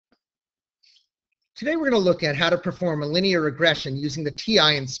Today we're going to look at how to perform a linear regression using the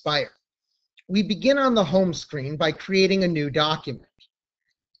TI-nspire. We begin on the home screen by creating a new document.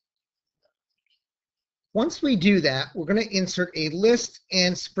 Once we do that, we're going to insert a list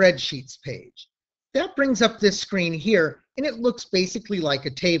and spreadsheets page. That brings up this screen here, and it looks basically like a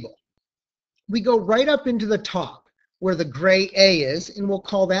table. We go right up into the top where the gray A is, and we'll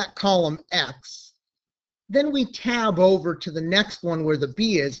call that column X. Then we tab over to the next one where the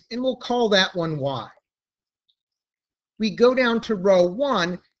B is, and we'll call that one Y. We go down to row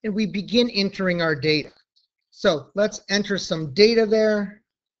 1, and we begin entering our data. So let's enter some data there.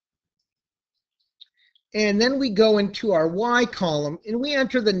 And then we go into our Y column, and we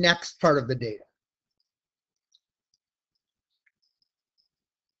enter the next part of the data.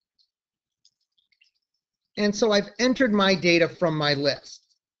 And so I've entered my data from my list.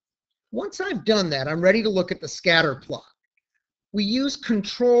 Once I've done that, I'm ready to look at the scatter plot. We use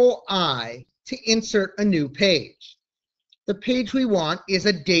Control-I to insert a new page. The page we want is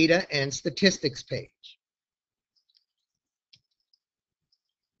a data and statistics page.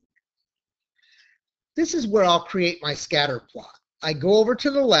 This is where I'll create my scatter plot. I go over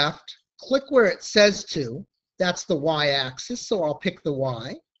to the left, click where it says to, that's the y-axis, so I'll pick the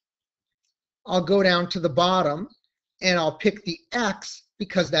y. I'll go down to the bottom and I'll pick the x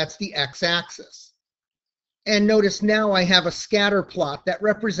because that's the x-axis. And notice now I have a scatter plot that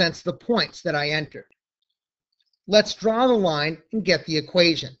represents the points that I entered. Let's draw the line and get the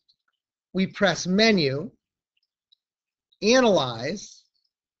equation. We press Menu, Analyze,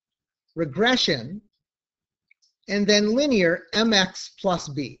 Regression, and then Linear mx plus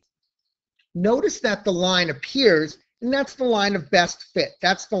b. Notice that the line appears, and that's the line of best fit.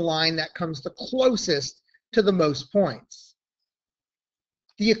 That's the line that comes the closest to the most points.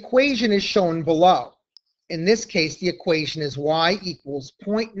 The equation is shown below. In this case, the equation is y equals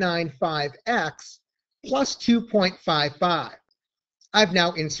 0.95x plus 2.55. I've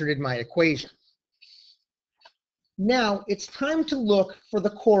now inserted my equation. Now it's time to look for the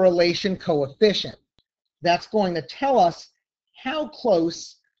correlation coefficient. That's going to tell us how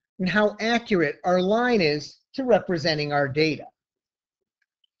close and how accurate our line is to representing our data.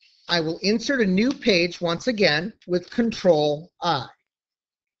 I will insert a new page once again with Control-I.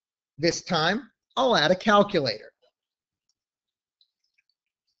 This time, I'll add a calculator.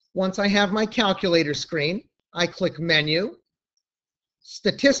 Once I have my calculator screen, I click Menu,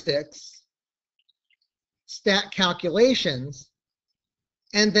 Statistics, Stat Calculations,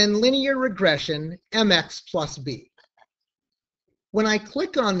 and then Linear Regression mx plus b. When I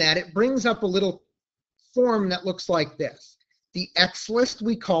click on that, it brings up a little form that looks like this. The X list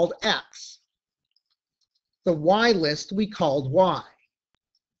we called X. The Y list we called Y.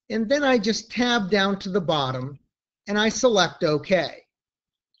 And then I just tab down to the bottom and I select OK.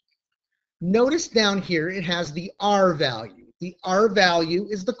 Notice down here it has the R value. The R value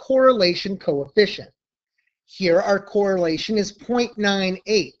is the correlation coefficient. Here our correlation is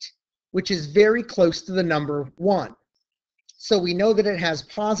 0.98, which is very close to the number 1. So we know that it has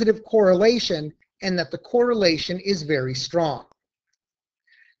positive correlation and that the correlation is very strong.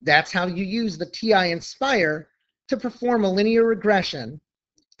 That's how you use the TI-nspire to perform a linear regression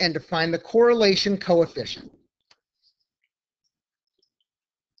and to find the correlation coefficient.